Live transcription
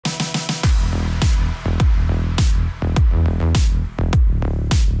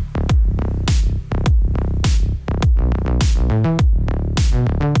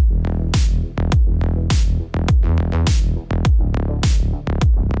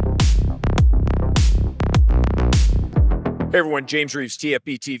Hey everyone, James Reeves,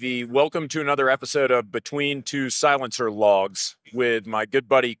 TFBTV. Welcome to another episode of Between Two Silencer Logs with my good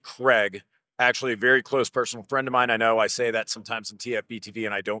buddy Craig, actually a very close personal friend of mine. I know I say that sometimes in TFBTV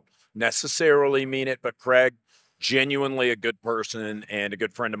and I don't necessarily mean it, but Craig, genuinely a good person and a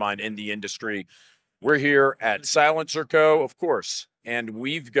good friend of mine in the industry. We're here at SilencerCo, of course, and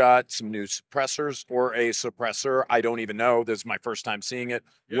we've got some new suppressors or a suppressor. I don't even know. This is my first time seeing it.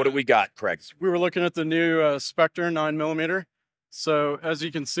 Yeah. What do we got, Craig? We were looking at the new Spectre 9mm. So as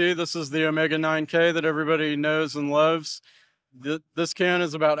you can see, this is the Omega 9K that everybody knows and loves. This can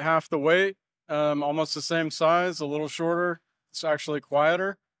is about half the weight, almost the same size, a little shorter. It's actually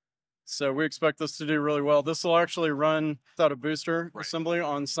quieter. So we expect this to do really well. This will actually run without a booster assembly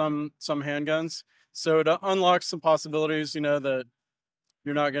on some handguns. So it unlocks some possibilities, you know, that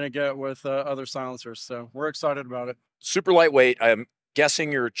you're not going to get with other silencers. So we're excited about it. Super lightweight. I'm guessing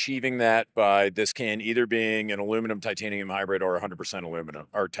you're achieving that by this can either being an aluminum titanium hybrid or 100% aluminum,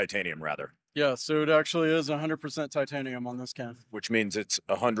 or titanium rather. Yeah, so it actually is 100% titanium on this can. Which means it's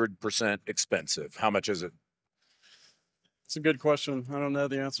 100% expensive. How much is it? It's a good question. I don't know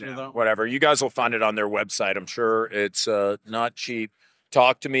the answer to that. Whatever. You guys will find it on their website. I'm sure it's not cheap.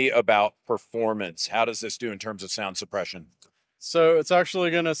 Talk to me about performance. How does this do in terms of sound suppression? So it's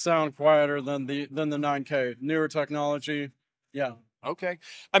actually going to sound quieter than the 9K. Newer technology. Yeah. Okay.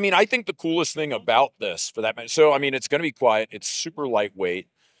 I mean, I think the coolest thing about this, for that matter, so I mean, it's going to be quiet. It's super lightweight.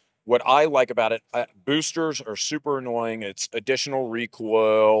 What I like about it, boosters are super annoying. It's additional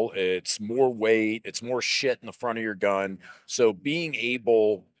recoil. It's more weight. It's more shit in the front of your gun. So being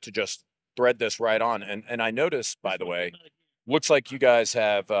able to just thread this right on, and I noticed, by the way, looks like you guys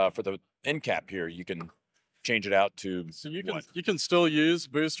have for the end cap here, you can change it out to. So you can still use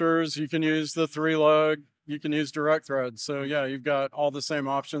boosters. You can use the 3-lug. You can use direct thread. So yeah, you've got all the same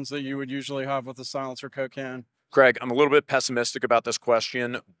options that you would usually have with a SilencerCo can. Craig, I'm a little bit pessimistic about this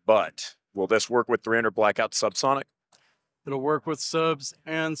question, but will this work with 300 blackout subsonic? It'll work with subs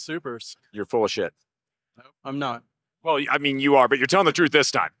and supers. You're full of shit. No, I'm not. Well, I mean, you are, but you're telling the truth this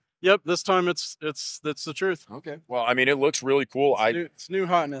time. Yep, this time that's the truth. Okay. Well, I mean, it looks really cool. It's new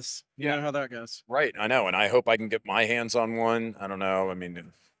hotness. You know how that goes. Right, I know, and I hope I can get my hands on one. I don't know. I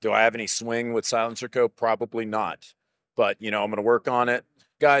mean, do I have any swing with SilencerCo? Probably not. But, you know, I'm going to work on it.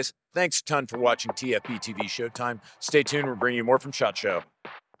 Guys, thanks a ton for watching TFBTV Showtime. Stay tuned. We'll bring you more from SHOT Show.